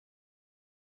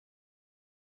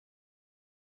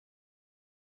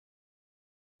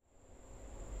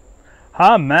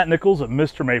Hi, I'm Matt Nichols at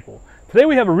MrMaple. Today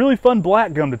we have a really fun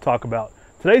black gum to talk about.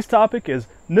 Today's topic is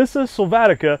Nyssa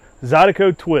Sylvatica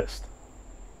Zydeco Twist.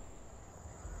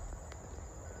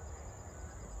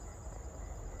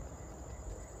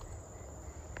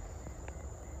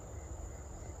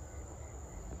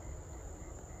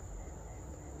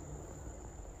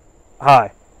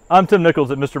 Hi, I'm Tim Nichols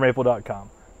at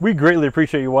MrMaple.com. We greatly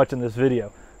appreciate you watching this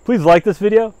video. Please like this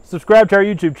video, subscribe to our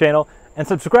YouTube channel, and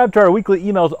subscribe to our weekly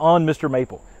emails on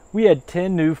MrMaple. We had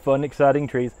 10 new fun, exciting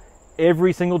trees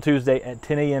every single Tuesday at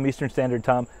 10 a.m. Eastern Standard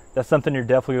Time. That's something you're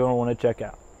definitely going to want to check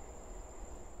out.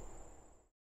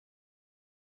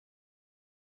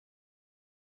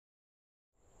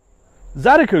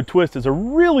 Zydeco Twist is a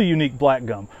really unique black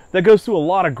gum that goes through a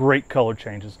lot of great color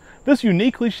changes. This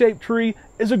uniquely shaped tree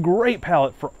is a great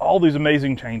palette for all these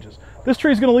amazing changes. This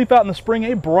tree is going to leaf out in the spring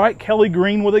a bright Kelly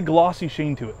green with a glossy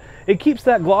sheen to it. It keeps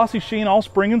that glossy sheen all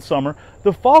spring and summer.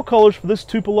 The fall colors for this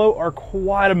Tupelo are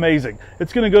quite amazing.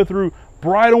 It's going to go through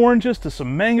bright oranges to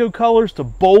some mango colors to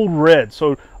bold red.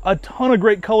 So a ton of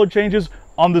great color changes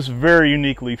on this very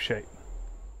unique leaf shape.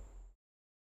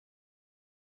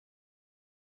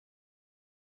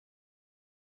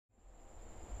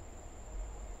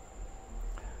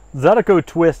 Zydeco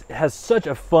Twist has such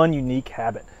a fun, unique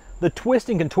habit. The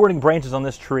twisting, contorting branches on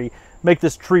this tree make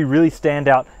this tree really stand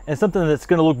out and something that's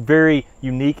going to look very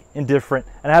unique and different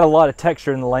and add a lot of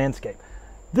texture in the landscape.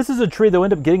 This is a tree that will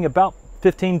end up getting about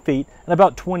 15 feet and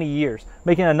about 20 years,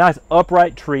 making a nice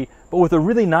upright tree, but with a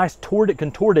really nice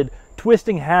contorted,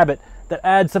 twisting habit that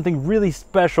adds something really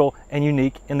special and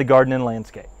unique in the garden and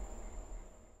landscape.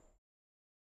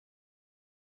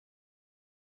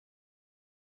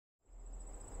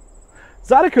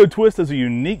 Zydeco Twist is a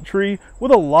unique tree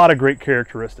with a lot of great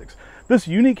characteristics. This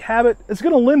unique habit is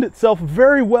going to lend itself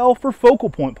very well for focal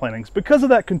point plantings. Because of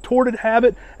that contorted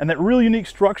habit and that really unique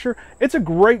structure, it's a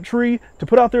great tree to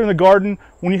put out there in the garden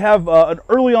when you have an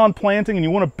early on planting and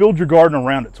you want to build your garden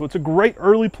around it. So it's a great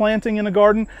early planting in a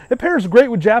garden. It pairs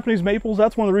great with Japanese maples.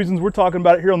 That's one of the reasons we're talking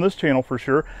about it here on this channel for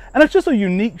sure. And it's just a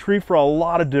unique tree for a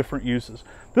lot of different uses.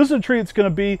 This is a tree that's going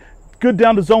to be good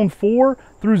down to zone 4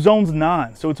 through zones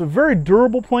 9. So it's a very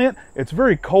durable plant. It's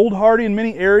very cold hardy in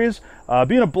many areas.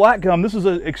 Being a black gum, this is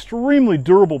an extremely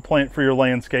durable plant for your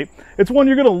landscape. It's one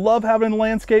you're going to love having in the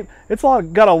landscape. It's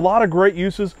got a lot of great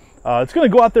uses. It's going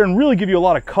to go out there and really give you a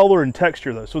lot of color and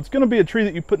texture though. So it's going to be a tree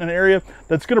that you put in an area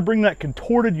that's going to bring that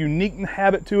contorted, unique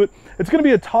habit to it. It's going to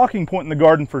be a talking point in the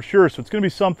garden for sure. So it's going to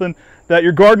be something that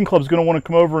your garden club is going to want to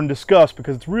come over and discuss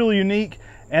because it's really unique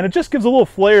and it just gives a little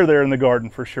flair there in the garden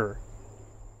for sure.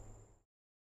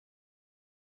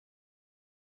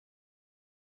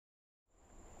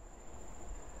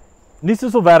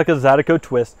 Nyssa Sylvatica Zydeco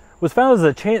Twist was found as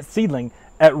a chance seedling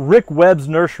at Rick Webb's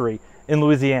nursery in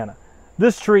Louisiana.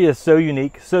 This tree is so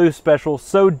unique, so special,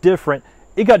 so different.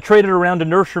 It got traded around to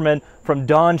nurserymen from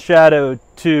Don Shadow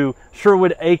to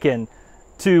Sherwood Aiken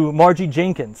to Margie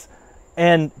Jenkins.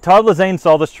 And Todd Lazane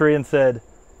saw this tree and said,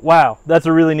 wow, that's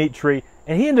a really neat tree.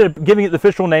 And he ended up giving it the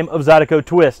official name of Zydeco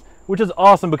Twist, which is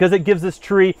awesome because it gives this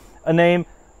tree a name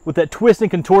with that twist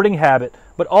and contorting habit,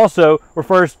 but also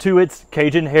refers to its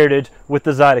Cajun heritage with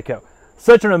the Zydeco.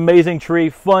 Such an amazing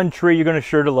tree, fun tree you're going to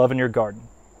sure to love in your garden.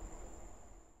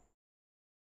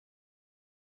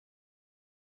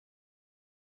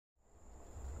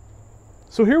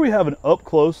 So here we have an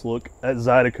up-close look at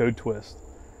Zydeco Twist.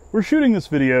 We're shooting this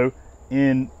video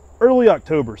in early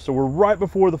October, so we're right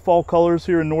before the fall colors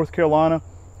here in North Carolina.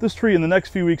 This tree in the next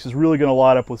few weeks is really going to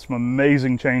light up with some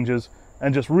amazing changes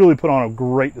and just really put on a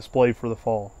great display for the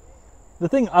fall. The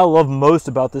thing I love most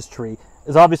about this tree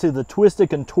is obviously the twisted,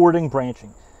 contorting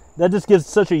branching. That just gives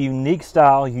such a unique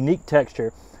style, unique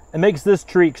texture, and makes this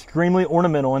tree extremely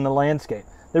ornamental in the landscape.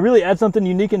 They really add something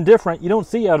unique and different you don't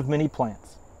see out of many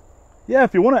plants. Yeah,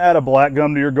 if you want to add a black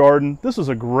gum to your garden, this is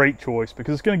a great choice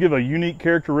because it's going to give a unique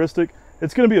characteristic.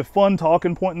 It's going to be a fun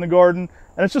talking point in the garden,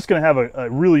 and it's just going to have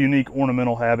a really unique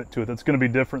ornamental habit to it that's going to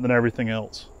be different than everything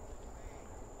else.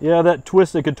 Yeah, that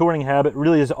twisted contorting habit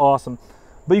really is awesome.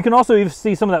 But you can also even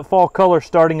see some of that fall color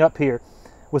starting up here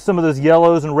with some of those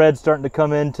yellows and reds starting to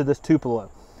come into this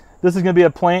Tupelo. This is going to be a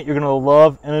plant you're going to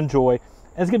love and enjoy.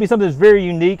 And it's going to be something that's very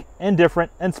unique and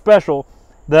different and special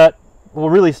that will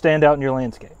really stand out in your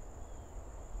landscape.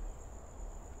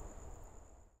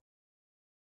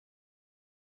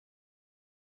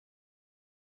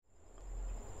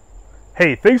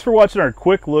 Hey, thanks for watching our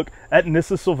quick look at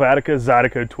Nyssa Sylvatica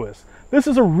Zydeco Twist. This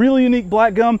is a really unique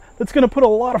black gum that's going to put a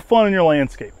lot of fun in your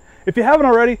landscape. If you haven't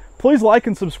already, please like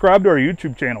and subscribe to our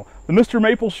YouTube channel. The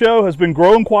MrMaple show has been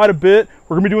growing quite a bit.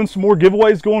 We're going to be doing some more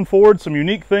giveaways going forward, some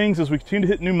unique things as we continue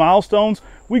to hit new milestones.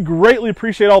 We greatly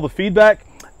appreciate all the feedback.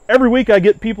 Every week I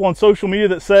get people on social media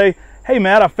that say, hey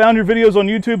Matt, I found your videos on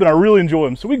YouTube and I really enjoy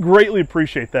them. So we greatly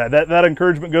appreciate that. That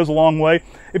encouragement goes a long way.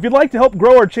 If you'd like to help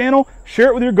grow our channel, share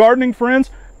it with your gardening friends,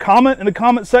 comment in the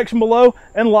comment section below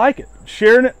and like it.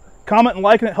 Sharing it, comment and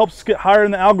liking it helps us get higher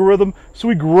in the algorithm. So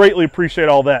we greatly appreciate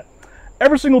all that.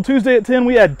 Every single Tuesday at 10,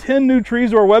 we add 10 new trees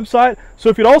to our website. So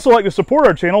if you'd also like to support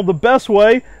our channel, the best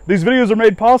way, these videos are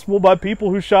made possible by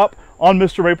people who shop on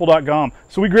MrMaple.com.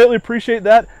 So we greatly appreciate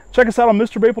that. Check us out on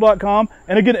MrMaple.com.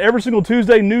 And again, every single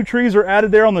Tuesday, new trees are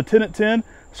added there on the 10 at 10.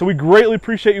 So we greatly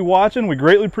appreciate you watching. We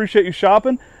greatly appreciate you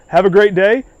shopping. Have a great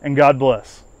day, and God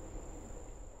bless.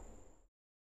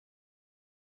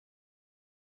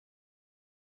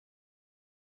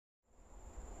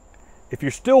 If you're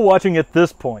still watching at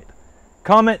this point,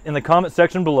 comment in the comment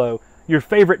section below your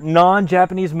favorite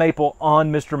non-Japanese maple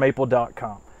on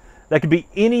MrMaple.com. That could be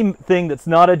anything that's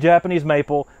not a Japanese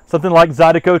maple, something like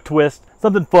Zydeco Twist,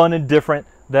 something fun and different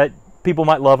that people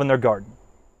might love in their garden.